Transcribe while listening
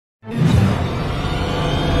Friends,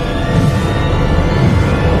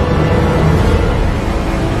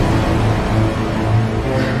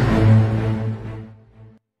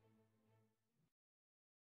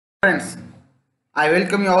 I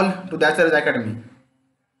welcome you all to the ACHARYA'S academy.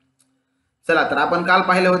 चला तर आपण काल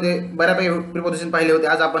पाहिले होते, बऱ्यापैकी प्रिपोजिशन पाहिले होते.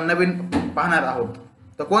 आज आपण नवीन पाहणार आहोत.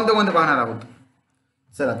 तर कोणते कोणते पाहणार आहोत?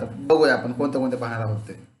 चला तर बघूया आपण कोणते कोणते पाहणार आहोत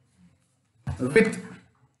ते.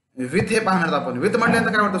 विथ हे पाहणार आपण. विथ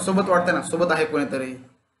म्हटल्यानंतर काय वाटतं? सोबत वाटतं ना, सोबत आहे कोणीतरी.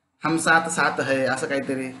 हम साथ साथ है असं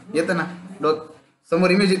काहीतरी येतं ना. समोर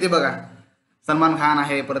इमेज येते बघा. सलमान खान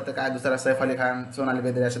आहे, परत काय दुसरा सैफ अली खान, सोनाली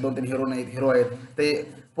बेंद्रे, असे 2-3 हिरो आहेत. ते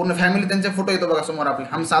पूर्ण फॅमिली त्यांचे फोटो येतो बघा समोर आपले.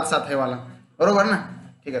 हम साथ साथ है वाला, बरोबर ना?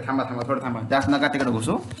 ठीक आहे, थांबा थोडं थांबा, जास्त नका तिकडे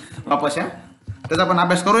घुसू. वापस या, त्याचा आपण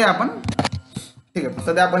अभ्यास करूया आपण. ठीक आहे,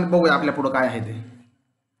 सध्या आपण बघूया आपल्या पुढे काय आहे ते.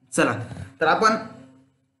 चला तर आपण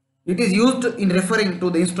it is used in referring to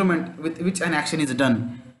the instrument with which an action is done.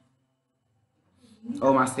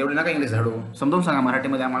 ओ मास्तर एवढे नका इंग्लिश झाडू, समजून सांगा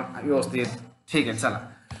मराठीमध्ये आम्हाला व्यवस्थित. ठीक आहे, चला.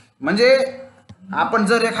 म्हणजे आपण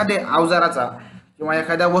जर एखाद्या अवजाराचा किंवा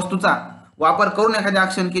एखाद्या वस्तूचा वापर करून एखादी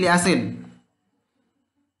ॲक्शन केली असेल,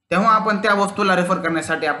 तेव्हा आपण त्या वस्तूला रेफर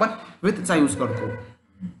करण्यासाठी आपण विथचा यूज करतो.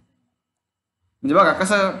 म्हणजे बघा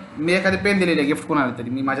कसं, मी एखादी पेन दिलेली आहे गिफ्ट कोणाला तरी,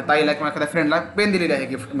 मी माझ्या ताईला किंवा एखाद्या फ्रेंडला पेन दिलेली आहे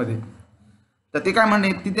गिफ्टमध्ये. तर ती काय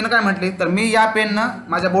म्हणले, तिने काय म्हटले, तर मी या पेननं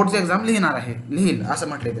माझ्या बोर्डची एक्झाम लिहील असं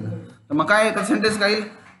म्हटले तिनं. तर मग काय तर सेंटेन्स काय येईल?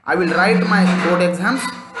 I will write my board exams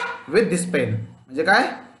with this pen. म्हणजे काय,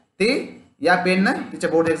 ती या पेननं तिच्या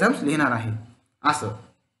बोर्ड एक्झाम्स लिहिणार आहे असं.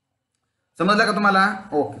 समजलं का तुम्हाला?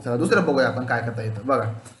 ओके, चला दुसरं बघूया आपण काय करता येतं. बघा,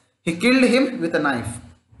 he killed him with a knife.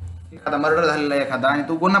 एखादा मर्डर झालेला आहे एखादा, आणि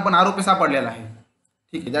तो गुन्हा पण आरोपी सापडलेला आहे.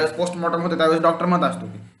 ठीक आहे, ज्यावेळेस पोस्टमॉर्टम होते त्यावेळेस डॉक्टर म्हणत असतो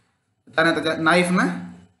की त्याने त्याच्या नाईफनं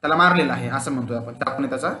त्याला मारलेला आहे असं म्हणतोय आपण, चाकूने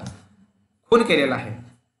त्याचा खून केलेला आहे.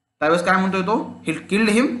 त्यावेळेस काय म्हणतोय तो? He killed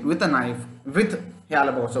him with a knife. With हे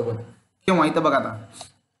आलं बघा सोबत. किंवा इथं बघा आता,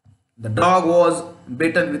 the dog was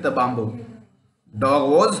bitten with a bamboo. Dog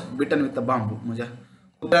was bitten with a बांबू म्हणजे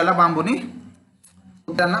कुत्र्याला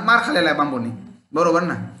मार खाल्लेला आहे बांबूनी, बरोबर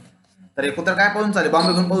ना? तर हे कुत्रा काय पळून चालले,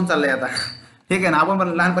 बांबू घेऊन पळून चाललंय आता. ठीक आहे ना? आपण पण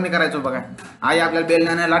लहानपणी करायचो बघा, आई आपल्याला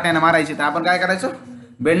बेलण्याने लाट्याने मारायची, तर आपण काय करायचो?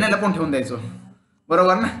 बेलणे लपून ठेवून द्यायचो,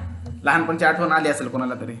 बरोबर ना? लहानपणची आठवण आली असेल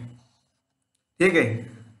कोणाला तरी. ठीक आहे,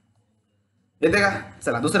 येते का?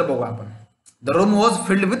 चला दुसरं बघू आपण. The room was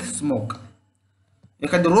filled with smoke.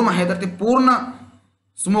 एखादी रूम आहे तर ती पूर्ण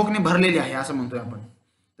स्मोकने भरलेली आहे असं म्हणतोय आपण.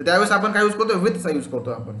 तर त्यावेळेस आपण काय यूज करतो? विथचा यूज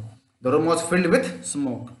करतो आपण. The room was filled with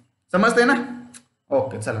smoke. समजतंय ना?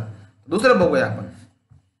 ओके, चला दुसरं बघूया आपण.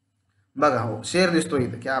 बघा, हो शेर दिसतो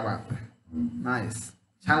इथं, क्या बात, नाईस,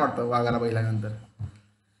 छान वाटतं वाघाला बघितल्यानंतर.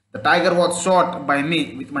 The tiger was shot bye me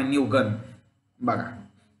with my new gun. बघा,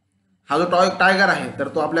 हा जो टायगर आहे तर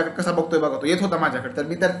तो आपल्याकडे कसा बघतोय बघा, तो येत होता माझ्याकडे, तर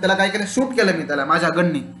मी त्याला काय केलं? शूट केलं मी त्याला माझ्या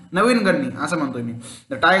गननी, नवीन गननी असं म्हणतोय मी.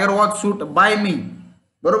 The tiger was shoot bye मी,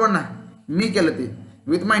 बरोबर ना? मी केलं ते.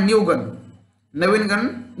 With my new gun, Naveen gun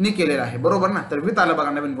मी केलेलं आहे, बरोबर ना? तर विथ आलं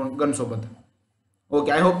बघा नवीन गन सोबत.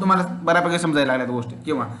 ओके, आय होप तुम्हाला बऱ्यापैकी समजायला लागल्या गोष्टी.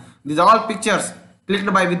 किंवा दिस all pictures clicked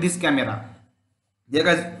bye with this camera. जे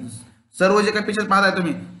काय सर्व जे काही पिक्चर्स पाहताय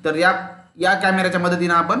तुम्ही, तर या कॅमेऱ्याच्या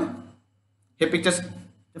मदतीनं आपण हे पिक्चर्स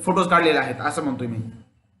फोटोज काढलेले आहेत असं म्हणतोय मी.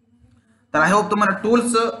 तर आय होप तुम्हाला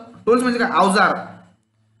टूल्स म्हणजे काय? अवजार.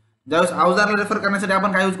 ज्यावेळेस अवजारला रेफर करण्यासाठी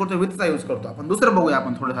आपण काय यूज करतो? विथचा यूज करतो आपण. दुसरं बघूया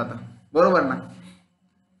आपण थोडंसं आता, बरोबर ना?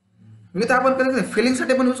 विथ आपण कधी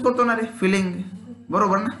फिलिंगसाठी पण यूज करतो ना रे, फिलिंग,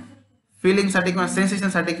 बरोबर ना? फिलिंगसाठी किंवा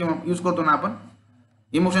सेन्सेशनसाठी किंवा यूज करतो ना आपण.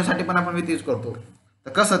 इमोशनसाठी पण आपण विथ यूज करतो.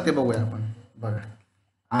 तर कसं ते बघूया आपण. बघा,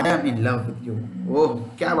 I am in love with you. ओह,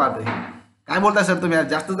 क्या बात आहे. काय बोलताय सर तुम्ही?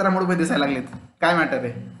 जास्त जरा मूडमध्ये दिसायला लागलेत, काय मॅटर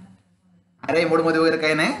आहे? अरे मूडमध्ये वगैरे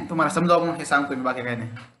काही नाही, तुम्हाला समजावं म्हणून हे सांगतो मी, बाकी काही नाही.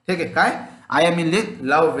 ठीक आहे. काय? I am in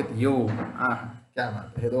love with you. हा, क्या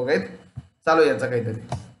बात. हे दोघं आहेत, चालू याचा काहीतरी.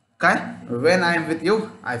 काय? When I am with you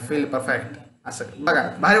I feel perfect. असं बघा,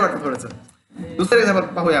 भारी वाटतं थोडंसं. दुसरं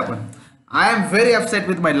एक्झाम्पल पाहूया आपण. I am very upset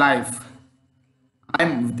with my life. I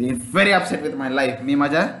am very upset with my life. मी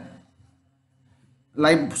माझ्या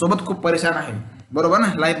लाईफ सोबत खूप परेशान आहे, बरोबर ना?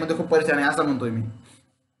 लाईफमध्ये खूप परेशान आहे असं म्हणतोय मी.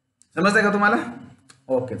 समजतंय का तुम्हाला?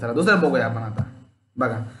 ओके, चला दुसरं बघूया आपण आता.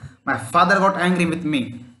 बघा, माय father got angry with me.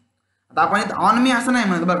 आता आपण इथं ऑन मी असं नाही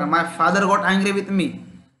म्हणत बघा, माय father got angry with me.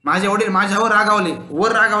 माझे वडील माझ्यावर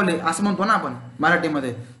रागावले असं म्हणतो ना आपण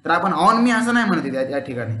मराठीमध्ये. तर आपण ऑन मी असं नाही म्हणत या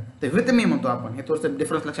ठिकाणी, तर विथ मी म्हणतो आपण. हे थोडंसं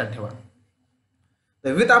डिफरन्स लक्षात ठेवा.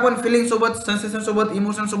 तर विथ आपण फिलिंग सोबत, सेन्सेशन सोबत,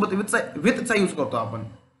 इमोशन सोबत विथचा यूज करतो आपण.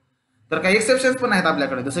 तर काही एक्सेप्शन्स पण आहेत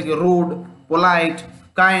आपल्याकडे, जसं की रूड, पोलाइट,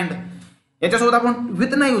 काइंड, याच्यासोबत आपण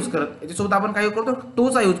विथ नाही यूज करत, याच्यासोबत आपण काय करतो,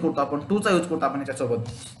 टूचा यूज करतो आपण, टूचा यूज करतो आपण याच्यासोबत.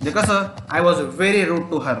 म्हणजे कसं, I was very rude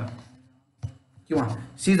to her, किंवा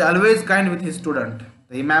शी is always kind with his student.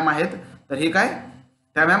 तर ही मॅम आहेत, तर ही काय,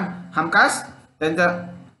 त्या मॅम हमखास त्यांच्या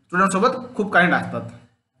स्टुडंट सोबत खूप काइंड असतात.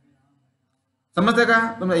 समजते का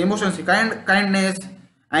तुम्हाला? Emotions, kindness,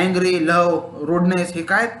 angry, love, rudeness, हे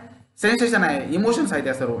काय सेन्सेशन आहे, इमोशन्स आहेत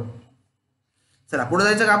त्या सर्व. चला पुढे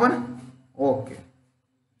जायचं का आपण? ओके.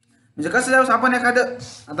 म्हणजे कसं ज्यावेळेस आपण एखादं,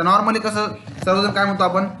 आता नॉर्मली कसं सर्वजण काय म्हणतो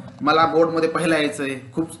आपण, मला बोर्डमध्ये पहिला यायचंय,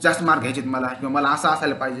 खूप जास्त मार्क घ्यायचे मला, किंवा मला असं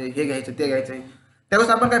असायला पाहिजे, हे घ्यायचं ते घ्यायचंय,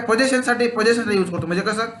 त्यावेळेस आपण काय पोझिशनसाठी यूज करतो. म्हणजे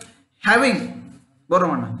कसं हॅव्हिंग,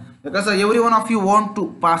 बरोबर ना. कसं every one of you want to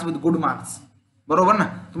pass with good marks, बरोबर ना.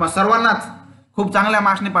 तुम्हाला सर्वांनाच खूप चांगल्या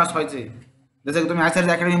मार्क्सने पास व्हायचे. जसं की तुम्ही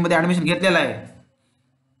आचार्य अकॅडमीमध्ये ऍडमिशन घेतलेलं आहे,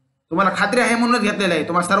 तुम्हाला खात्री आहे म्हणूनच घेतलेलं आहे,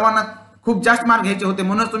 तुम्हाला सर्वांना खूप जास्त मार्क घ्यायचे होते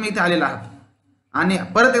म्हणूनच तुम्ही इथे आलेला आहात. आणि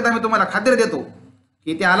परत एकदा मी तुम्हाला खात्री देतो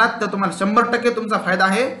की इथे आलात तर तुम्हाला 100% तुमचा फायदा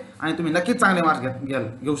आहे आणि तुम्ही नक्कीच चांगले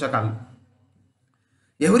मार्क्स घेऊ शकाल.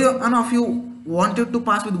 Every one of you wanted to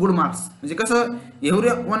pass with good marks, म्हणजे कसं every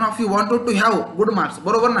one of you wanted to have good marks,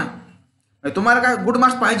 बरोबर ना. तुम्हाला काय गुड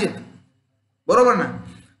मार्क्स पाहिजेत, बरोबर ना.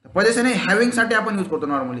 पोझिशन हे हॅव्हिंगसाठी आपण यूज करतो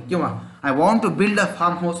नॉर्मली. किंवा I want to build a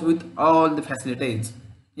farm house with all the facilities.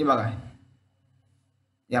 हे बघा,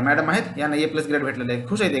 या मॅडम आहेत, यांना A+ ग्रेड भेटलेलं आहे,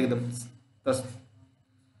 खुश आहेत एकदम. तसं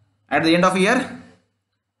at the end of year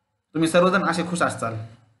तुम्ही सर्वजण असे खुश असताल.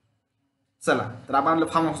 चला तर आपण आपलं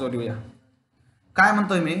फार्म हाऊसवर येऊया. काय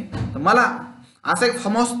म्हणतोय मी, तर मला असं एक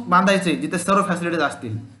फार्म हाऊस बांधायचे जिथे सर्व फॅसिलिटीज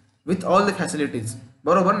असतील, विथ ऑल द फॅसिलिटीज,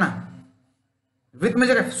 बरोबर ना. विथ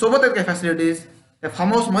म्हणजे काय, सोबत आहेत काय फॅसिलिटीज, त्या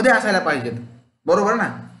फार्म हाऊस मध्ये असायला पाहिजेत, बरोबर ना.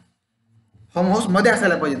 फार्म हाऊस मध्ये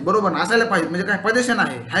असायला पाहिजेत, बरोबर ना. असायला पाहिजेत म्हणजे काय, पोझिशन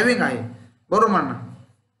आहे, हॅव्हिंग आहे, बरोबर ना.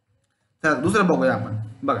 तर दुसरं बघूया आपण.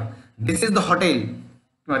 बघा, दिस इज द हॉटेल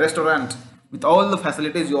किंवा restaurant with all the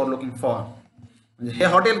facilities you R looking for. म्हणजे हे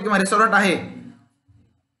हॉटेल किंवा रेस्टॉरंट आहे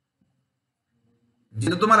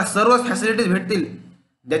जिथे तुम्हाला सर्व फॅसिलिटीज भेटतील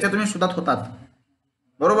ज्याच्या तुम्ही शोधात होतात,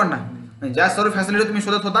 बरोबर ना. ज्या सर्व फॅसिलिटी तुम्ही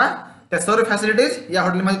शोधत होता त्या सर्व फॅसिलिटीज या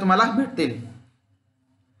हॉटेलमध्ये तुम्हाला भेटतील.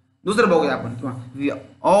 दुसरं बघूया आपण. किंवा we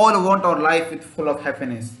all want our life with full of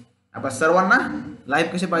happiness. आपण सर्वांना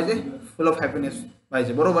लाईफ कशी पाहिजे, फुल ऑफ हॅपीनेस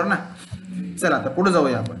पाहिजे, बरोबर ना. चला आता पुढे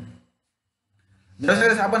जाऊया आपण.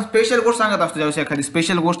 ज्यावेळेस आपण स्पेशल गोष्ट सांगत असतो, ज्यावेळेस एखादी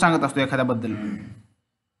स्पेशल गोष्ट सांगत असतो एखाद्याबद्दल,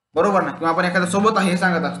 बरोबर ना, किंवा आपण एखाद्या सोबत आहे हे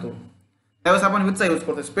सांगत असतो, त्यावेळेस आपण विथचा यूज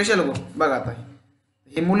करतो. स्पेशल गोष्ट बघा, आता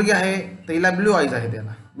ही मुलगी आहे तर हिला ब्ल्यू आईज आहे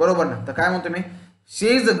त्याला, बरोबर ना. तर काय म्हणतो मी, शी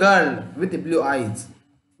is a girl with blue eyes,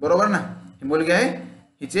 बरोबर ना. ही मुलगी आहे,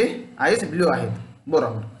 हिचे आईज ब्ल्यू आहेत,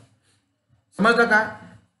 बरोबर. समजलं का.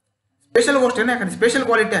 स्पेशल गोष्ट आहे ना, एखादी स्पेशल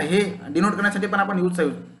क्वालिटी आहे हे डिनोट करण्यासाठी पण आपण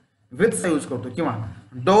विथचा यूज करतो. किंवा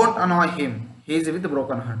don't अनॉय him, he is with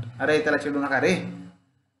broken heart. अरे त्याला चिडू नका रे,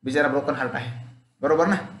 बिचारा ब्रोकन हार्ट आहे, बरोबर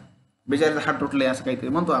ना. बिचाराचं हार्ट तुटलंय असं काहीतरी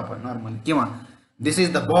म्हणतो आपण नॉर्मली. किंवा दिस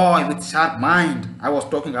is the boy with sharp mind I was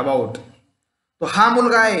talking about. तो हा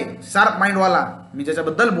मुलगा आहे शार्प माइंडवाला, मी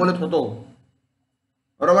ज्याच्याबद्दल बोलत होतो,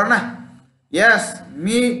 बरोबर ना. यस,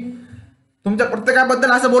 मी तुमच्या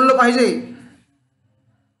प्रत्येकाबद्दल असं बोललो पाहिजे.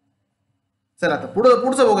 चला आता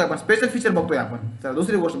पुढचं बघूया आपण. स्पेशल फीचर बघतोय आपण. चला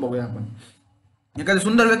दुसरी गोष्ट बघूया आपण. एखादी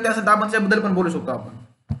सुंदर व्यक्ती असेल तर आपण त्याबद्दल पण बोलू शकतो आपण.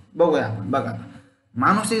 बघूया आपण. बघा,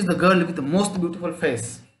 माणूस is the girl with most beautiful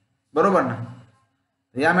face, बरोबर ना.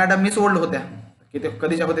 या मॅडम मिस वर्ल्ड होत्या, की ते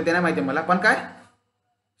कधीच्या होत्या ते नाही माहिती मला, पण काय,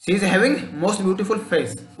 शी is having most beautiful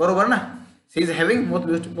face, बरोबर ना. शी is having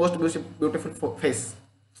most beautiful face.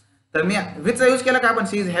 तर मी विथचा यूज केला का आपण,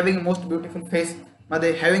 शी is having most beautiful face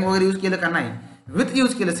मध्ये हॅव्हिंग वगैरे यूज केलं का नाही, विथ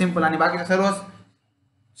यूज केलं सिंपल, आणि बाकीचे सर्व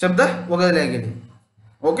शब्द वगळले गेले.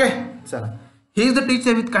 ओके. चला, he is the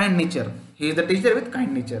teacher with kind nature. He is the teacher with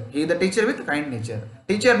kind nature. He is the teacher with kind nature.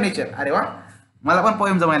 Teacher nature, अरे वा, मला पण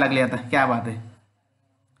पोएम जमायला लागली आता, क्या बात आहे.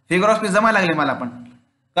 फिगर ऑफ स्पीच जमायला लागले मला पण.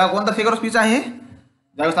 का, कोणता फिगर ऑफ स्पीच आहे,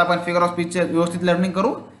 ज्यावेळेस आपण फिगर ऑफ स्पीचचे व्यवस्थित लर्निंग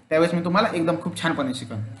करू त्यावेळेस मी तुम्हाला एकदम खूप छानपणे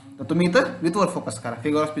शिकन. तर तुम्ही इथं विथवर फोकस करा,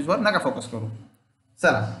 फिगर ऑफ स्पीचवर नका फोकस करू.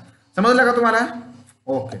 चला, समजलं का तुम्हाला.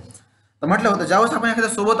 ओके. तर म्हटलं होतं ज्यावेळेस आपण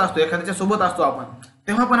एखाद्याच्या सोबत असतो आपण,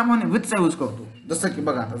 तेव्हा पण आपण विथचा यूज करतो. जसं की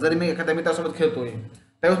बघा, आता जरी मी एखाद्या मित्रासोबत खेळतोय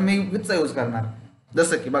त्यावेळेस मी विथचा यूज करणार.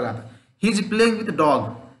 जसं की बघा, आता he is playing with dog.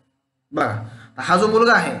 बघा, हा जो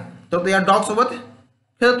मुलगा आहे तर तो या डॉग सोबत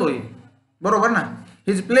खेळतोय, बरोबर ना.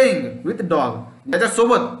 He is playing with dog, त्याच्या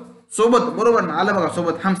सोबत, बरोबर ना. आलं बघा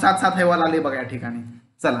सोबत, हम साथ साथ है वाला आले बघा या ठिकाणी.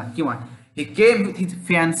 चला, किंवा ही केम विथ हिज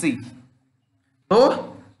फियांसी, तो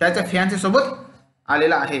त्याच्या फियांसी सोबत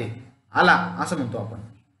आलेला आहे, आला असं म्हणतो आपण.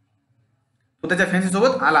 तो त्याच्या फॅन्सी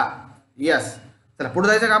सोबत आला. यस. चला पुढे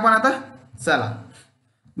जायचं का आपण आता. चला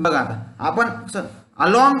बघा, आता आपण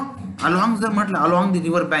अलॉंग जर म्हटलं along the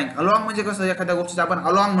river bank, along म्हणजे कसं एखाद्या गोष्टीचं आपण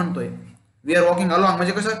अलॉंग म्हणतोय, वी आर वॉकिंग अलॉंग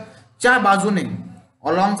म्हणजे कसं च्या बाजूने,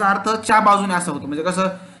 अलॉंगचा अर्थ च्या बाजूने असं होतं, म्हणजे कसं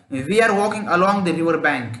we R walking along the river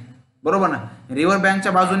bank, बरोबर ना, रिव्हर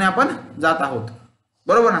बँकच्या बाजूने आपण जात आहोत,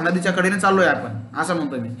 बरोबर ना, नदीच्या कडेने चाललोय आपण असं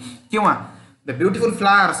म्हणतोय मी. किंवा द ब्युटिफुल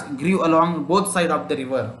फ्लावर्स ग्रीव along both side of the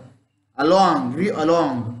river, ग्रीव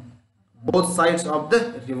along both sides of the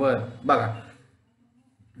river. बघा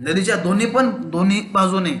नदीच्या दोन्ही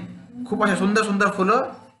बाजूने खूप अशा सुंदर सुंदर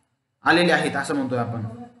फुलं आलेली आहेत असं म्हणतोय आपण,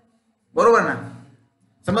 बरोबर ना.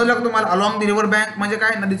 समजलं का तुम्हाला? अलॉंग द रिव्हर बँक म्हणजे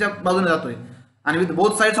काय, नदीच्या बाजूने जातोय, आणि with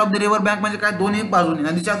both sides of the river bank म्हणजे काय, दोन्ही बाजूने,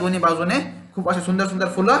 नदीच्या दोन्ही बाजूने खूप असे सुंदर सुंदर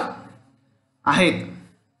फुलं आहेत,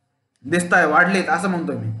 दिसताय, वाढलेत असं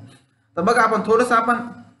म्हणतोय मी. तर बघा आपण थोडंसं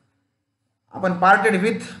आपण पार्टेड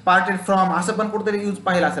विथ, पार्टेड फ्रॉम असं पण कुठेतरी यूज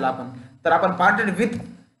पाहिलं असेल आपण. तर आपण पार्टेड विथ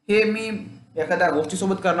हे मी एखाद्या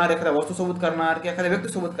गोष्टीसोबत करणार, एखाद्या वस्तूसोबत करणार की एखाद्या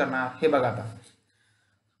व्यक्तीसोबत करणार, हे बघा आता.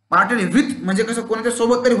 पार्टेड विथ म्हणजे कसं कोणाच्या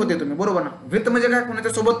सोबत तरी होते तुम्ही, बरोबर ना. विथ म्हणजे काय,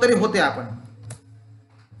 कोणाच्या सोबत तरी होते आपण,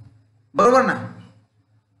 बरोबर ना.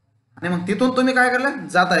 आणि मग तिथून तुम्ही काय करलं,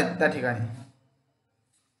 जात आहेत त्या ठिकाणी,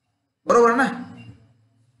 बरोबर ना.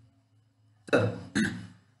 तर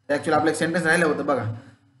ऍक्च्युअली आपलं एक सेंटेन्स राहिलं होतं बघा,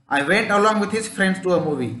 I went along with his friends to a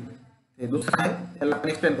movie. हे दुसरं आहे, त्याला पण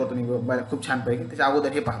एक्सप्लेन करतो मी खूप छान पैकी, त्याच्या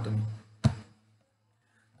अगोदर हे पाहतो मी.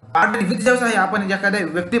 पार्टेड विथ ज्यावेळेस आहे आपण एखाद्या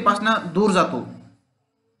व्यक्तीपासून दूर जातो,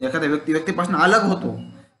 एखाद्या व्यक्तीपासून अलग होतो,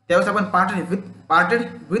 त्यावेळेस आपण पार्टेड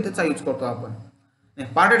विथचा यूज करतो आपण.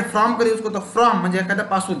 पार्टेड फ्रॉम कधी यूज करतो, फ्रॉम म्हणजे एखाद्या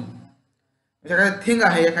पासून, एखाद्या थिंग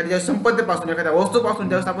आहे, एखाद्या संपत्तीपासून, एखाद्या वस्तूपासून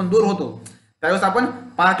ज्यावेळेस आपण दूर होतो त्यावेळेस आपण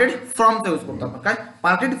पार्टेड फ्रॉमचा यूज करतो आपण. काय,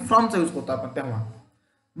 पार्टेड फ्रॉमचा यूज करतो आपण तेव्हा.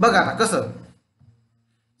 बघा आता कसं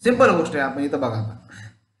सिंपल गोष्ट आहे, आपण इथं बघा आता.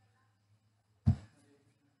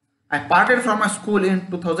 I parted from my school in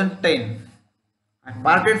 2010. I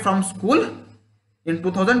parted from school in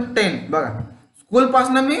 2010. बघा स्कूल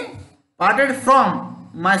पासून मी parted from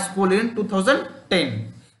my school in 2010.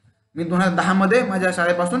 मी 2010 मध्ये माझ्या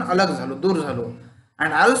शाळेपासून अलग झालो, दूर झालो.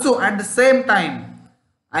 And also at the same time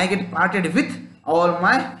I get parted with all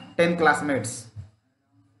my 10 classmates.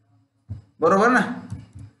 बरोबर ना.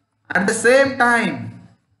 At the same time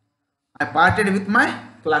I parted with my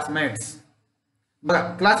classmates. बघा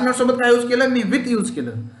क्लासमेट सोबत काय यूज केलं मी, विथ यूज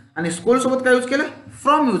केलं, आणि स्कूल सोबत काय यूज केलं,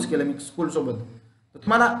 फ्रॉम यूज केलं मी स्कूल सोबत.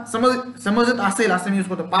 तुम्हाला समजत असेल असं मी यूज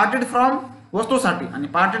करतो, पार्टेड फ्रॉम वस्तूसाठी आणि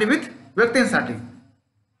पार्टेड विथ व्यक्तींसाठी.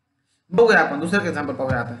 बघूया आपण दुसरं एक्झाम्पल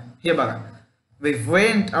पाहूया आता. हे बघा, we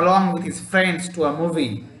went along with his friends to a movie.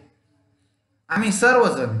 आम्ही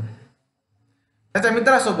सर्वजण त्याच्या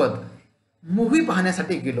मित्रासोबत मूवी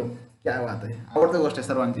पाहण्यासाठी गेलो. क्या बात आहे, आवडती गोष्ट आहे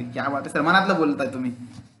सर्वांची, क्या बात आहे सर, मनातलं बोलताय तुम्ही.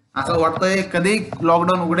 असं वाटतंय कधी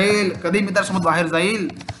लॉकडाऊन उघडेल, कधी मित्रासोबत बाहेर जाईल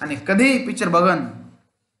आणि कधी पिक्चर बघन.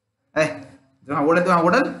 जेव्हा ओढेल तेव्हा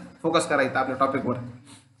ओढेल, फोकस करायचं आपल्या टॉपिकवर.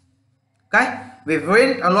 काय, we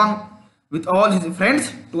went along with all his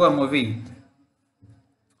friends to a movie.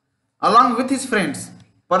 Along with his friends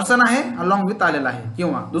person आहे, अलॉंग विथ आलेला आहे.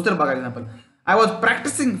 किंवा दुसरं बघा example, I was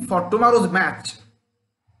practising for tomorrow's match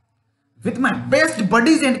with my best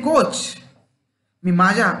buddies and coach. मी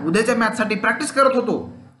माझ्या उद्याच्या मॅच साठी practice करत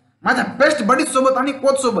होतो माझ्या बेस्ट बडीज सोबत आणि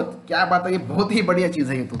कोच सोबत. क्या बात है, ये बहुत ही बढ़िया चीज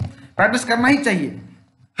है. ये तो प्रैक्टिस करना ही चाहिए,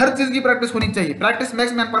 हर चीज की प्रैक्टिस होनी चाहिए. Practice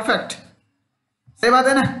makes man perfect. सही बात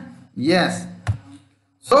है ना. Yes.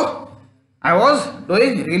 So I was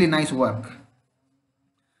doing really nice work.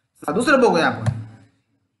 दुसरं बघूया आपण.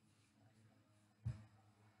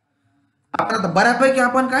 आता बऱ्यापैकी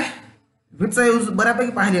आपण काय विथचा यूज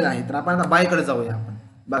बऱ्यापैकी पाहिलेला आहे. तर आपण आता बाय कडे जाऊया आपण.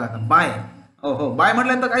 बघा आता बाय, हो बाय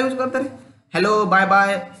म्हटल्यानंतर काय यूज करतो रे, हॅलो बाय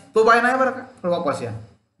बाय. तो बाय नाही बरं का, वापस या.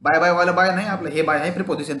 बाय बाय वाला बाय नाही, आपलं हे बाय आहे,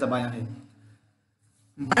 प्रिपोजिशनचा बाय आहे.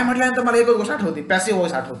 बाय म्हटल्यानंतर मला एकच गोष्ट आठवते, पॅसिव्ह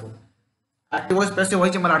व्हॉइस आठवतो. ऍक्टिव्ह व्हॉइस पॅसिव्ह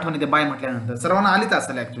व्हॉइसची मला आठवण येते बाय म्हटल्यानंतर. सर्वांना आलीच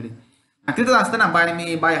असेल ऍक्च्युली. तिथंच असतं ना, bye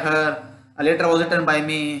me, bye her, letter was written by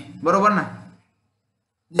मी, बरोबर ना.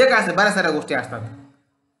 जे काय असेल बऱ्याच साऱ्या गोष्टी असतात.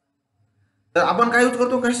 तर आपण काय यूज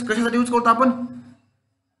करतो, कशासाठी यूज करतो आपण,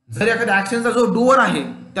 जर एखाद्या ऍक्शनचा जो डुअर आहे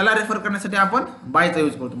त्याला रेफर करण्यासाठी आपण बायचा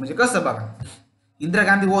यूज करतो. म्हणजे कसं बघा, Indira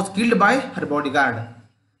Gandhi was killed by her bodyguard.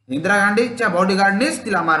 Indira गांधीच्या बॉडीगार्डनेच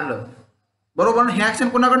तिला मारलं, बरोबर ना. हे ऍक्शन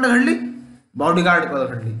कोणाकडनं घडली, बॉडीगार्ड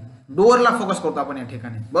घडली. डोअरला फोकस करतो आपण या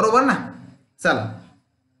ठिकाणी, बरोबर ना. चला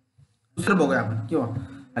दुसरं बघूया आपण. किंवा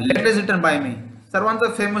लेटर इज रिटन बाय मी,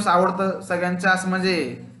 सर्वांचं फेमस आवडतं, सगळ्यांच्या असं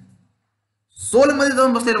म्हणजे सोल मध्ये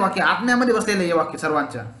जाऊन बसलेलं वाक्य, आत्म्यामध्ये बसलेलं हे वाक्य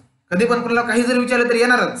सर्वांच्या. कधी पण कोणाला काही जरी विचारलं तरी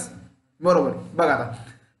येणारच, बरोबर. बघा आता,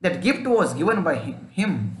 that gift was given by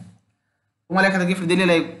him. तुम्हाला एखादं गिफ्ट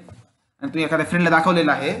दिलेलं आहे आणि तुम्ही एखाद्या फ्रेंडला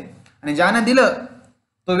दाखवलेलं आहे, आणि ज्याने दिलं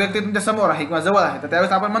तो व्यक्ती तुमच्या समोर आहे किंवा जवळ आहे, तर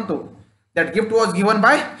त्यावेळेस आपण म्हणतो that gift was given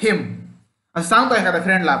by him, असं सांगतो एखाद्या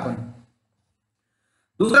फ्रेंडला आपण.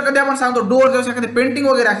 दुसरं कधी आपण सांगतो डोअर, ज्यावेळेस एखादी पेंटिंग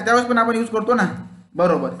वगैरे असते त्यावेळेस पण आपण यूज करतो ना,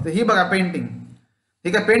 बरोबर. तर ही बघा पेंटिंग,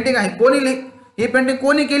 ठीक आहे, पेंटिंग आहे. ही पेंटिंग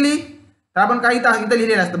कोणी केली, तर आपण काही इथं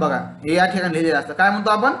लिहिलेलं असतं बघा, हे या ठिकाणी लिहिलेलं असतं. काय म्हणतो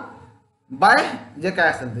आपण, बाय जे काय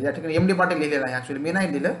असेल ते. या ठिकाणी एम डी पाटील लिहिलेलं आहे, ऍक्च्युली मी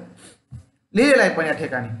नाही लिहिलेलं आहे, पण या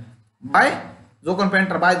ठिकाणी बाय जो कोण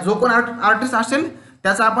पेंटर, बाय जो कोण आर्टिस्ट असेल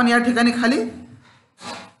त्याचा आपण या ठिकाणी खाली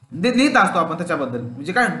लिहित असतो आपण त्याच्याबद्दल.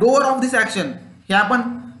 म्हणजे काय, डोअर ऑफ दिस ऍक्शन हे आपण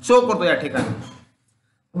शो करतो या ठिकाणी.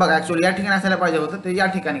 बघा ऍक्च्युअली या ठिकाणी असायला पाहिजे होतं, ते या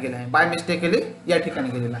ठिकाणी केलं आहे. बाय मिस्टेक केली या ठिकाणी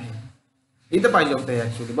केलेलं आहे, इथं पाहिजे होतं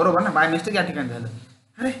ऍक्च्युअली, बरोबर ना. बाय मिस्टेक या ठिकाणी झालं.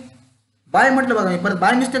 अरे बाय म्हटलं बघा मी, परत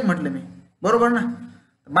बाय मिस्टेक म्हटलं मी, बरोबर ना.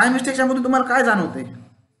 बाय मिस्टेकच्या मध्ये तुम्हाला काय जाणवतंय,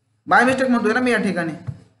 बाय मिस्टेक म्हणतोय ना मी या ठिकाणी,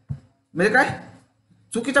 म्हणजे काय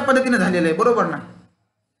चुकीच्या पद्धतीने झालेलं आहे, बरोबर ना,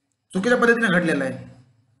 चुकीच्या पद्धतीने घडलेलं आहे.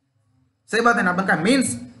 सही बात आहे ना. आपण काय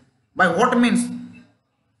मीन्स, बाय व्हॉट मीन्स,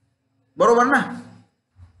 बरोबर ना,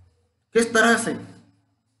 किस तरह से,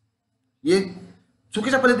 ये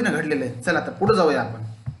चुकीच्या पद्धतीने घडलेलं आहे. चला तर पुढे जाऊया आपण.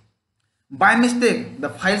 बाय मिस्टेक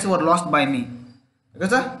द फाइल्स वर लॉस्ट बाय मी.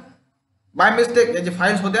 कसं, बाय मिस्टेक या ज्या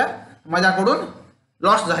फाइल्स होत्या माझ्याकडून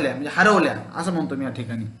लॉस्ट झाल्या, म्हणजे हरवल्या असं म्हणतो मी या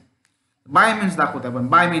ठिकाणी. बाय मीन्स दाखवतोय आपण,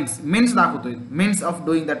 बाय मीन्स दाखवतोय, means of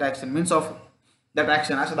doing that action, means of that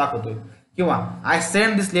action असं दाखवतोय. किंवा I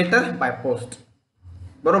send this letter by post,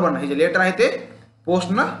 बरोबर ना, हे जे लेटर आहे ते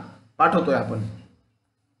पोस्टनं पाठवतोय आपण.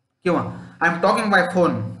 किंवा I am talking bye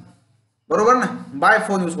phone, बरोबर ना, बाय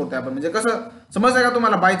फोन यूज करतोय आपण. म्हणजे कसं समजतंय का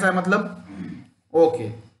तुम्हाला बायचा मतलब, ओके.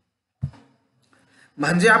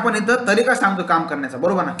 म्हणजे आपण इथं तरीका सांगतो काम करण्याचा,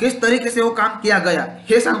 बरोबर ना, किस तरीके से वो काम किया गया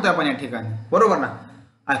हे सांगतोय आपण या ठिकाणी, बरोबर ना.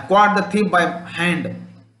 I caught the thief by hand,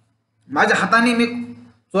 माझ्या हाताने मी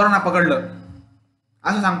चोरांना पकडलं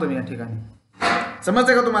असं सांगतो मी या ठिकाणी.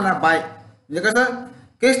 समजतंय का तुम्हाला, बाय म्हणजे कसं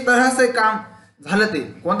किस तरह से काम झालं ते,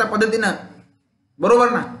 कोणत्या पद्धतीनं, बरोबर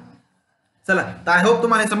ना. चला तर आय होप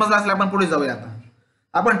तुम्हाला समजलं असेल. आपण पुढे जाऊया आता.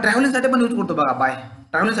 आपण ट्रॅव्हलिंगसाठी पण यूज करतो बघा बाय,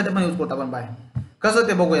 ट्रॅव्हलिंगसाठी पण यूज करतो आपण बाय. कसं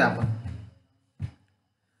ते बघूया आपण.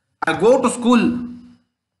 I go to school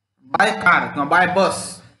by car किंवा बाय बस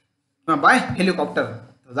किंवा बाय हेलिकॉप्टर.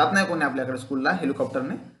 जात नाही कोणी आपल्याकडे स्कूलला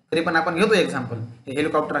हेलिकॉप्टरने, तरी पण आपण घेतो एक्झाम्पल. हे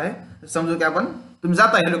हेलिकॉप्टर आहे, समजू की आपण तुम्ही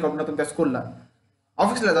जाता हेलिकॉप्टर तुमच्या स्कूलला,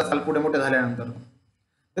 ऑफिसला जाताल पुढे मोठे झाल्यानंतर.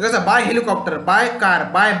 तर कसं bye helicopter, by car,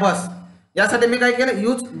 bye बस, यासाठी मी काय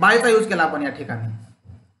केलं, बायचा यूज केला आपण या ठिकाणी,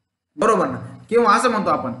 बरोबर ना. किंवा असं म्हणतो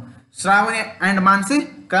आपण श्रावणी and Mansi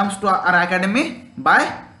comes to our academy bye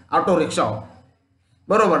auto rickshaw,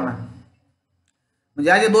 बरोबर ना. म्हणजे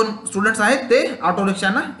या जे दोन स्टुडंट्स आहेत ते ऑटो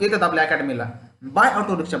रिक्षानं येतात आपल्या अकॅडमीला. बाय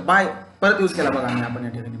ऑटो रिक्षा, बाय परत यूज केला बघा मी आपण या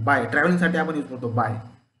ठिकाणी. बाय ट्रॅव्हलिंगसाठी आपण यूज करतो बाय.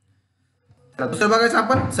 चला दुसरं बघायचं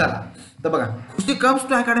आपण. चला तर बघा, खुशी comes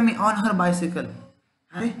to academy on her bicycle.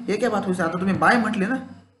 अरे हे काय बात होईल, आता तुम्ही बाय म्हटले ना,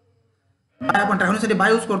 बाय आपण ट्रॅव्हलिंगसाठी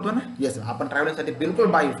बाय यूज करतो ना. येस, आपण ट्रॅव्हलिंगसाठी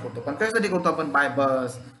बिलकुल बाय यूज करतो. पण कशासाठी करतो आपण, bye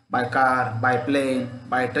bus, by car, by plane,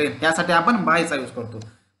 by train, यासाठी आपण बायचा यूज करतो.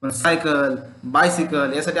 पण सायकल,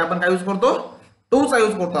 बायसिकल यासाठी आपण काय यूज करतो, टूचा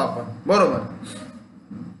यूज करतो आपण, बरोबर.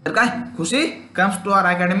 तर काय, खुशी comes to our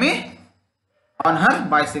academy on her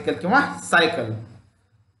bicycle किंवा सायकल.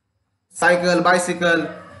 सायकल, बायसिकल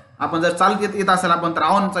आपण जर चालत येत असेल आपण तर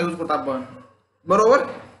ऑनचा यूज करतो आपण, बरोबर.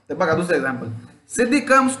 तर बघा दुसरं example, Siddhi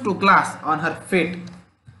comes to class on her feet.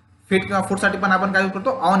 Feet किंवा फूटसाठी पण आपण काय यूज करतो,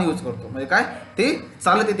 ऑन यूज करतो. म्हणजे काय, ते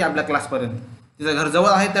चालत येते आपल्या क्लासपर्यंत. तिचं घर जवळ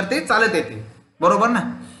आहे तर ते चालत येते, बरोबर ना.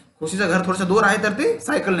 खुशीचं घर थोडंसं दूर आहे तर ते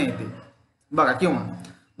सायकलने येते, बघा. किंवा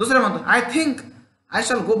दुसरं म्हणतो, I think I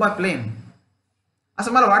shall go by plane.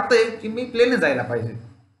 असं मला वाटतंय की मी प्लेनने जायला पाहिजे.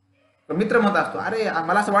 मित्र म्हणत असतो, अरे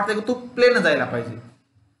मला असं वाटतंय की तू प्लेनने जायला पाहिजे,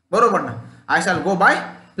 बरोबर ना. I shall go by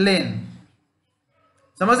plane.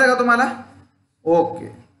 समजलं का तुम्हाला, ओके,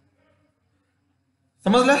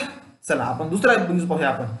 समजलं. चला आपण दुसरा यूज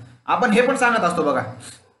पाहूया. आपण हे पण सांगत असतो बघा,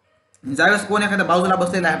 ज्यावेळेस कोण एखाद्या बाजूला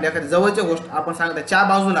बसलेला आहे, आपल्या एखाद्या जवळची गोष्ट आपण सांगत आहे, च्या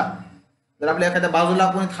बाजूला जर आपल्या एखाद्या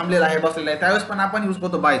बाजूला कोणी थांबलेला आहे, बसलेला आहे, त्यावेळेस पण आपण यूज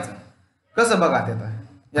करतो बायचं. कसं बघा ते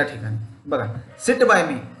या ठिकाणी बघा, सिट बाय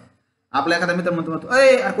मी. आपला एखादा मित्र म्हणतो,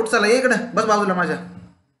 अरे कुठं चालला, इकडं बस बाजूला माझ्या,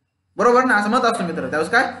 बरोबर ना. असं म्हणत असतो मित्र,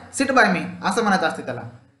 त्यावेळेस काय, सिट बाय मी असं म्हणायचं असते त्याला,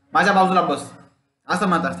 माझ्या बाजूला बस असं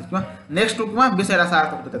म्हणत असते. किंवा नेक्स्ट टू किंवा बिसाईड असा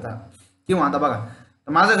अर्थ होतो त्याचा. किंवा आता बघा,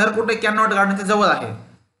 माझं घर कुठे कॅनॉट गार्डनच्या जवळ आहे,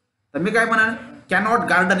 तर मी काय म्हणाल, cannot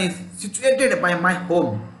garden is situated bye my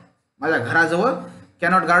home. माझ्या घराजवळ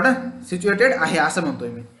कॅनॉट गार्डन सिच्युएटेड आहे असं म्हणतोय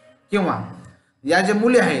मी. किंवा या ज्या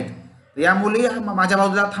मुली आहेत, या मुली माझ्या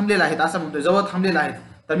बाजूला थांबलेल्या आहेत असं म्हणतोय, जवळ थांबलेल्या आहेत,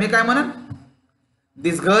 तर मी काय म्हणेन,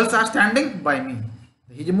 दिस गर्ल्स आर स्टँडिंग बाय मी.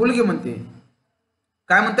 ही जी मुलगी म्हणते,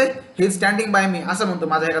 काय म्हणते, ही इज स्टँडिंग बाय मी असं म्हणतो.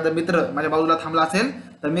 माझा एखादा मित्र माझ्या बाजूला थांबला असेल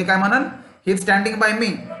तर मी काय म्हणन, ही इज स्टँडिंग बाय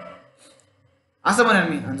मी असं म्हणेन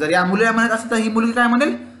मी. आणि जर या मुलीला म्हणत असेल तर ही मुलगी काय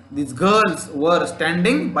म्हणेल, दिस गर्ल्स वर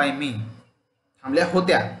स्टँडिंग बाय मी, थांबल्या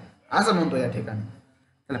होत्या असं म्हणतो या ठिकाणी.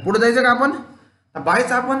 चला पुढे जायचं का आपण.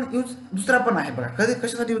 बायचा आपण यूज दुसरा पण आहे बघा. कधी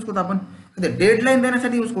कशासाठी यूज करतो आपण, कधी डेडलाईन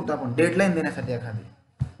देण्यासाठी यूज करतो आपण, डेडलाईन देण्यासाठी एखादी,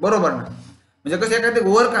 बरोबर ना. म्हणजे कसं एखादे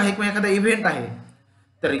वर्क आहे किंवा एखादा इव्हेंट आहे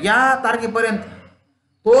तर या तारखेपर्यंत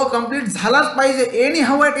तो कंप्लीट झालाच पाहिजे, any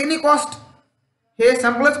how at any cost, हे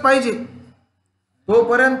संपलंच पाहिजे,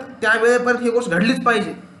 तोपर्यंत त्या वेळेपर्यंत ही गोष्ट घडलीच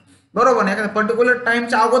पाहिजे, बरोबर ना. एखाद्या पर्टिक्युलर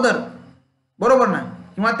टाइमच्या अगोदर, बरोबर ना,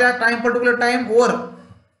 किंवा त्या पर्टिक्युलर टाइम वर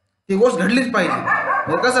ती गोष्ट घडलीच पाहिजे.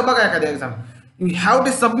 म्हणजे कसं बघा, एखादी exam, you have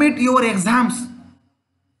to submit your exams,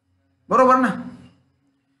 बरोबर ना.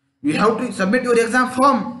 You have to submit your exam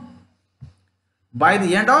form by the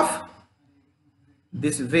end of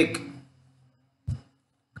this weak.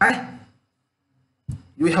 काय,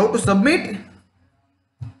 you have to submit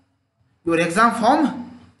your exam form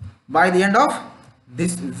by the end of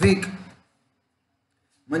this weak.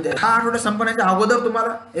 म्हणजे हा आठवडा संपण्याच्या अगोदर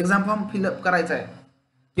तुम्हाला exam form fill up करायचा आहे.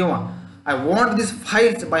 किंवा I want this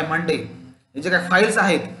files by Monday, हे जे काय फाईल्स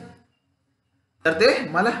आहेत तर ते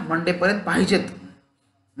मला मंडे पर्यंत पाहिजेत.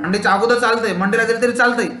 मंडेच्या अगोदर चालतंय, मंडेला दिलं तरी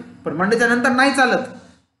चालतंय, पण मंडेच्या नंतर नाही चालत.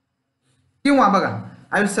 किंवा बघा,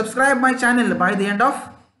 I will subscribe my channel by the end of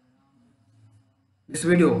this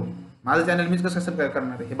video. माझं चॅनल मीच कसं सबस्क्राईब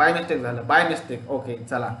करणार आहे, हे बाय मिस्टेक झालं, बाय मिस्टेक. ओके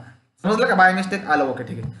चला, समजलं का, बाय मिस्टेक आलं. ओके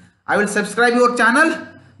ठीक है, I will subscribe your channel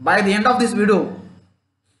by the end of this video.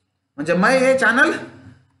 म्हणजे मैं ये चैनल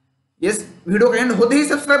इस वीडियो का एंड होते ही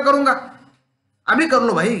सब्सक्राइब करूंगा. अभी कर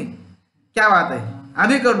लो भाई, क्या बात है,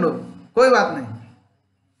 अभी कर लो, कोई बात नहीं.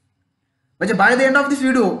 म्हणजे by the end of this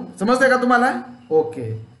video, समजतंय का तुम्हाला. ओके,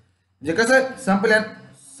 म्हणजे कसं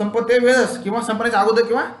संपते वेळेस किंवा संपण्याच्या अगोदर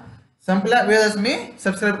किंवा संपल्या वेळेस मी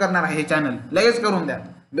सबस्क्राईब करणार आहे हे चॅनल. लगेच करून द्या,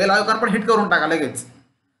 बेल आयकॉन पण हिट करून टाका लगेच,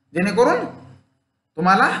 जेणेकरून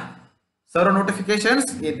तुम्हाला सर्व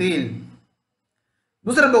नोटिफिकेशन्स येतील.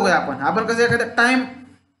 दुसरं बघूया आपण कसं एखाद्या टाइम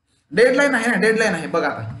डेडलाईन आहे ना, डेडलाईन आहे बघा.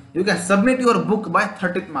 आता you can submit your book by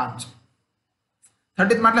 30 March.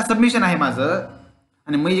 30 मार्चला सबमिशन आहे माझं,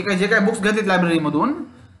 आणि मी जे काय बुक्स घेतलेत लायब्ररीमधून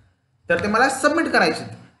तर ते मला सबमिट करायचे.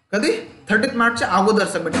 कधी, 30 मार्चच्या अगोदर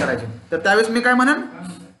सबमिट करायचे. तर त्यावेळेस मी काय म्हणन,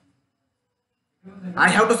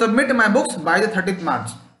 I have to submit my books by the 30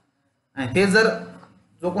 March. आणि ते जर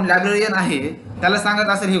जो कोण लायब्ररियन आहे त्याला सांगत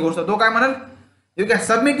असेल ही गोष्ट, तो काय म्हणाल, you can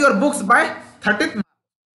submit your books bye 30 March,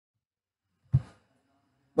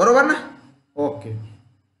 बरोबर ना. ओके,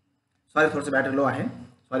 सॉरी थोडंसं बॅटरी लो आहे,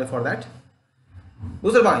 सॉरी फॉर दॅट.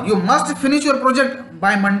 दुसरं बघा, you must finish your project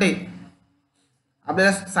by Monday.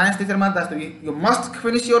 आपल्याला सायन्स टीचर म्हणत असतो की you must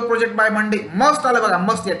finish your project by Monday. Must आलं बघा,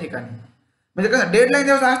 मस्ट या ठिकाणी. म्हणजे कसं डेडलाईन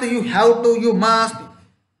ज्यावेळेस असते, you have to, you must,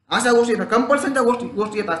 अशा गोष्टी येतात, कंपल्सनच्या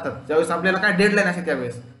गोष्टी येत असतात ज्यावेळेस आपल्याला काय डेडलाईन असते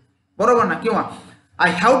त्यावेळेस, बरोबर ना. किंवा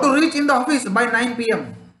I have to reach in the office by 9 PM.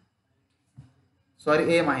 Sorry,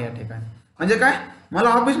 AM आहे या ठिकाणी. म्हणजे काय, मला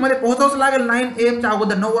ऑफिसमध्ये पोहोचावंच लागेल 9 AM च्या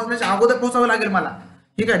अगोदर, 9 वाजण्याच्या अगोदर पोहोचावं लागेल मला.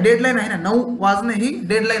 ठीक आहे, डेडलाईन आहे ना, 9 वाजणे ही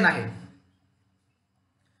डेडलाईन आहे.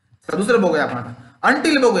 दुसरं बघूया आपण आता,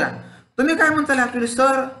 अंटिल बघूया. तुम्ही काय म्हणताल ऍक्च्युली,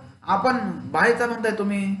 सर आपण बायचा म्हणताय,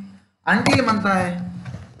 तुम्ही अंटिल म्हणताय,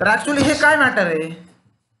 तर ऍक्च्युली हे काय मॅटर आहे,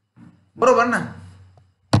 बरोबर ना.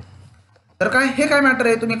 तर काय, हे काय मॅटर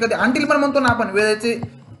आहे, तुम्ही कधी अंटिल पण म्हणतो ना आपण, वेळेची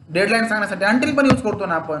डेडलाईन सांगण्यासाठी अंटिल पण यूज करतो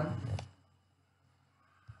ना आपण.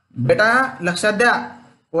 बेटा लक्षात द्या,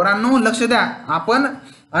 पोरांनो लक्ष द्या, आपण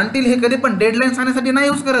अंटिल हे कधी पण डेडलाईन सांगण्यासाठी नाही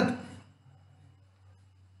यूज करत.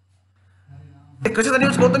 ते कशासाठी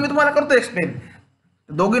यूज करतो मी तुम्हाला करतो एक्सप्लेन.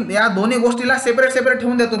 या दोन्ही गोष्टीला सेपरेट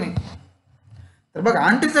ठेवून द्या तुम्ही. तर बघा,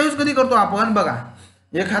 अंटिलचा यूज कधी करतो आपण, बघा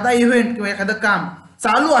एखादा इव्हेंट किंवा एखादं काम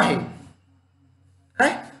चालू आहे, काय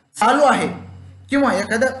चालू आहे, किंवा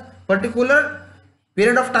एखादा पर्टिक्युलर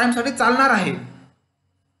पिरियड ऑफ टाइम साठी चालणार आहे,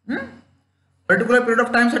 पर्टिक्युलर पिरियड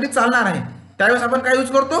ऑफ टाइम साठी चालणार आहे, त्यावेळेस आपण काय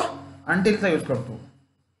यूज करतो, अंटिलचा यूज करतो.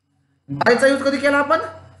 बायचा यूज कधी केला आपण,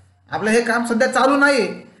 आपलं हे काम सध्या चालू नाही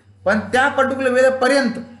पण त्या पर्टिक्युलर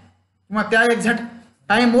वेळेपर्यंत किंवा त्या एक्झॅक्ट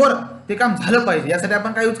टाइमवर ते काम झालं पाहिजे, यासाठी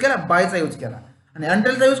आपण काय यूज केला, बायचा यूज केला. आणि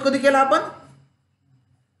अंटिलचा यूज कधी केला आपण,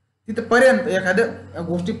 तिथपर्यंत एखाद्या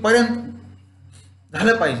गोष्टीपर्यंत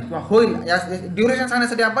झालं पाहिजे किंवा होईल या ड्युरेशन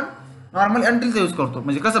सांगण्यासाठी आपण नॉर्मली अंटिलचा यूज करतो.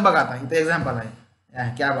 म्हणजे कसं बघा, आता इथे एक्झाम्पल आहे,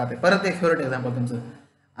 क्या बात आहे, परत एक फेवरेट एक्झाम्पल तुमचं,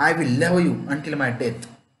 I will love you until my death.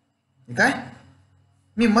 काय,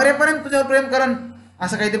 मी मरेपर्यंत तुझ्यावर प्रेम करन,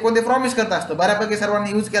 असं काहीतरी कोणते प्रॉमिस करत असतो. बऱ्यापैकी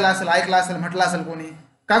सर्वांनी यूज केला असेल, ऐकला असेल, म्हटलं असेल कोणी,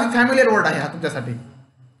 काफी फॅमिलियर वर्ड आहे हा तुमच्यासाठी,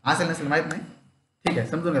 असेल नसेल माहित नाही, ठीक आहे,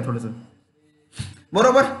 समजून घ्या थोडंसं,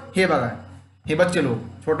 बरोबर. हे बघा, हे बच्चे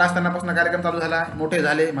लोक छोटा असतानापासून कार्यक्रम चालू झाला, मोठे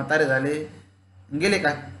झाले, म्हातारे झाले, गेले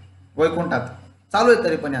काय वैकुंठात, चालू आहे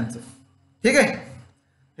तरी पण यांचं. ठीक आहे,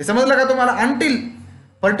 हे समजलं का तुम्हाला? अंटिल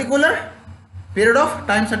पर्टिक्युलर पिरियड ऑफ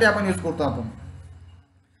टाइमसाठी आपण यूज करतो आपण,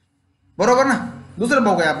 बरोबर ना. दुसरं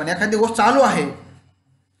बघूया आपण, एखादी गोष्ट चालू आहे,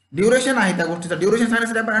 ड्युरेशन आहे त्या गोष्टीचं, ड्युरेशन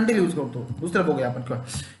सांगण्यासाठी आपण अंटिल यूज करतो. दुसरं बघूया आपण, किंवा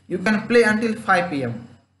you can play until 5 PM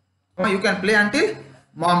किंवा you can play until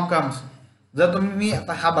Maugham comes. जर तुम्ही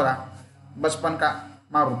आता हा बघा, बचपन का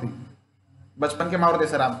मारुति, बचपन के मारुति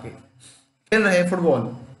सर आपके खेल रहे फुटबॉल,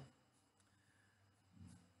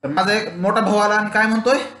 तर माझा एक मोठा भाऊ आला आणि काय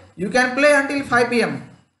म्हणतोय, you can play until 5 PM.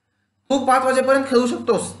 तू 5 वाजेपर्यंत खेळू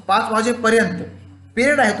शकतोस, 5 वाजेपर्यंत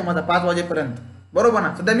पिरियड आहे तो माझा, 5 वाजेपर्यंत, बरोबर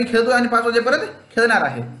ना. सध्या मी खेळतोय आणि 5 वाजेपर्यंत खेळणार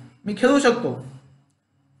आहे, मी खेळू शकतो.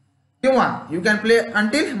 किंवा you can play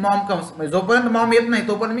until Maugham comes, म्हणजे जोपर्यंत मॉम येत नाही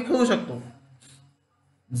तोपर्यंत मी खेळू शकतो.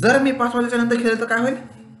 जर मी 5 वाजेच्या नंतर खेळलं तर काय होईल?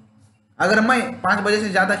 अगर मैं 5 बजे से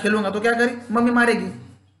ज्यादा खेलूंगा तो क्या करी, मम्मी मारेगी.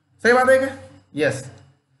 सही बात आहे का? येस,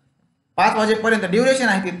 5 वाजेपर्यंत ड्युरेशन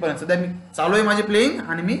आहे तिथपर्यंत, सध्या मी चालू आहे माझी प्लेइंग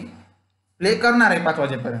आणि मी प्ले करणार आहे 5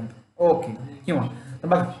 वाजेपर्यंत. ओके. किंवा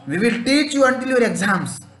बघा, we will teach you until your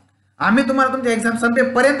exams, आम्ही तुम्हाला तुमच्या एक्झाम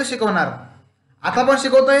संपेपर्यंत शिकवणार. आता पण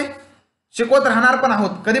शिकवतोय, शिकवत राहणार पण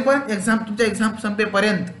आहोत. कधीपर्यंत? एक्झाम, तुमच्या एक्झाम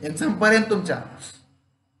संपेपर्यंत, एक्झाम पर्यंत तुमच्या.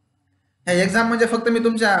 ह्या एक्झाम म्हणजे फक्त मी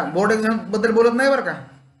तुमच्या बोर्ड एक्झाम बद्दल बोलत नाही बरं का,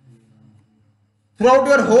 through out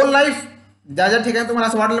your hole life. ज्या ज्या ठिकाणी तुम्हाला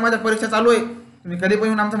असं वाटलं माझ्या परीक्षा चालू आहे, तुम्ही कधी पण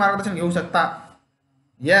येऊन आमचं मार्गदर्शन घेऊ शकता.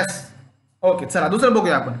 येस. ओके, चला दुसरं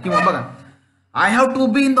बघूया आपण. किंवा बघा, I have to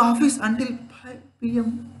be in the office until 5 PM.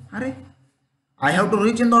 अरे, I have to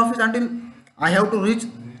reach in the office until, I have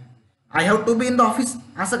to be in the office,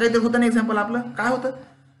 असं काहीतरी होतं ना एक्झाम्पल आपलं. काय होतं?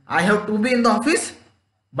 I have to be in the office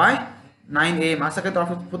by 9 AM, असं काही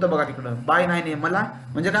ऑफिस होतं बघा तिकडं, बाय 9 AM. मला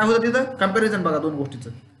म्हणजे काय होतं तिथं, कंपॅरिझन बघा दोन गोष्टीचं.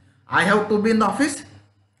 I have to be in the office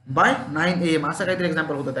by 9 AM असं काहीतरी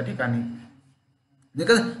एक्झाम्पल होतं त्या ठिकाणी.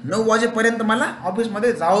 बिकॉज 9 वाजेपर्यंत मला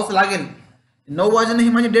ऑफिसमध्ये जावंच लागेल, 9 वाजणे ही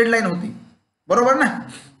माझी डेडलाईन होती, बरोबर ना.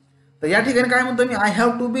 तर या ठिकाणी काय म्हणतो मी, I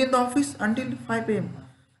have to be in the office until 5 PM.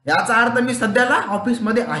 याचा अर्थ मी सध्याला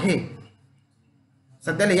ऑफिसमध्ये आहे,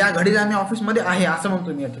 सध्याला या घडीला मी ऑफिसमध्ये आहे असं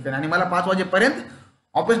म्हणतो मी या ठिकाणी, आणि मला 5 वाजेपर्यंत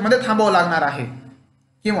ऑफिसमध्ये थांबावं लागणार आहे.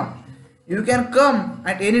 किंवा you can come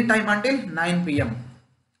at any time until 9 PM.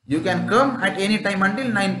 You can come at any time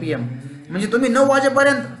until 9 PM, म्हणजे तुम्ही 9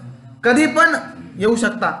 वाजेपर्यंत कधी पण येऊ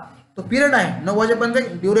शकता. तो पिरियड आहे 9 वाजेपर्यंत,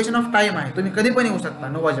 ड्युरेशन ऑफ टाइम आहे, तुम्ही कधी पण येऊ शकता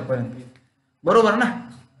 9 वाजेपर्यंत, बरोबर ना.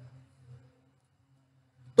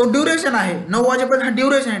 तो ड्युरेशन आहे 9 वाजेपर्यंत, हा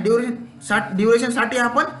ड्युरेशन आहे. ड्युरेशनसाठी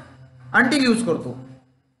आपण अंटिल यूज करतो.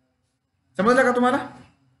 समजलं का तुम्हाला?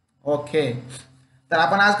 ओके. तर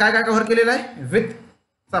आपण आज काय काय कव्हर केलेलं आहे, विथ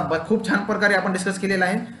खूप छान प्रकारे आपण डिस्कस केलेला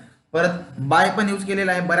आहे. परत बाय पण यूज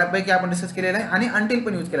केलेला आहे, बऱ्यापैकी आपण डिस्कस केलेला आहे, आणि अंटिल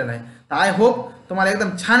पण यूज केलेला आहे. तर आय होप तुम्हाला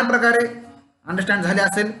एकदम छान प्रकारे अंडरस्टँड झाले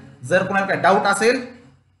असेल. जर कोणाला काही डाऊट असेल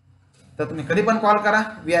तर तुम्ही कधी पण कॉल करा.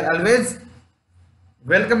 We R always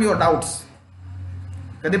welcome your doubts,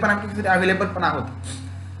 कधी पण आमच्यासाठी अवेलेबल पण आहोत.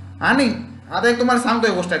 आणि आता एक तुम्हाला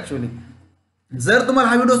सांगतोय गोष्ट, ऍक्च्युअली जर तुम्हाला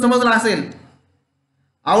हा व्हिडिओ समजला असेल,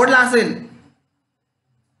 आवडला असेल,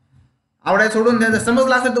 आवडायला सोडून द्या, जर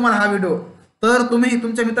समजला असेल तुम्हाला हा व्हिडिओ, तर तुम्ही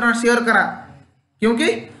तुमच्या मित्रांना शेअर करा.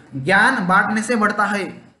 क्योंकि ज्ञान बांटने से बढ़ता है,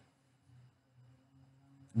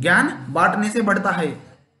 ज्ञान बांटने से बढ़ता है.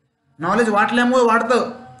 नॉलेज वाटल्यामुळे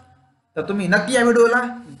वाढतं. तर तुम्ही नक्की या व्हिडिओला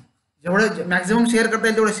जेवढे मॅक्झिमम शेअर करता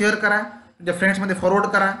येईल तेवढे शेअर करा, तुमच्या फ्रेंड्समध्ये फॉरवर्ड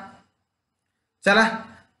करा. चला,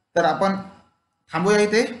 तर आपण थांबूया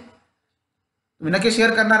इथे. तुम्ही नक्की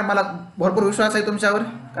शेअर करणार, मला भरपूर विश्वास आहे तुमच्यावर,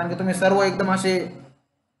 कारण की तुम्ही सर्व एकदम असे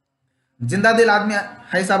जिंदा दिल आदमी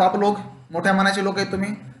आहे साहब, आप लोग मोठ्या मनाचे लोक आहेत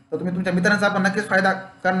तुम्ही. तर तुम्ही तुमच्या मित्रांचा पण नक्कीच फायदा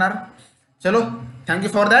करणार. चलो, थँक्यू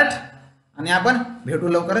फॉर दॅट, आणि आपण भेटू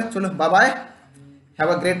लवकरच. चलो, bye bye,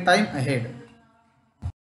 have a great time ahead.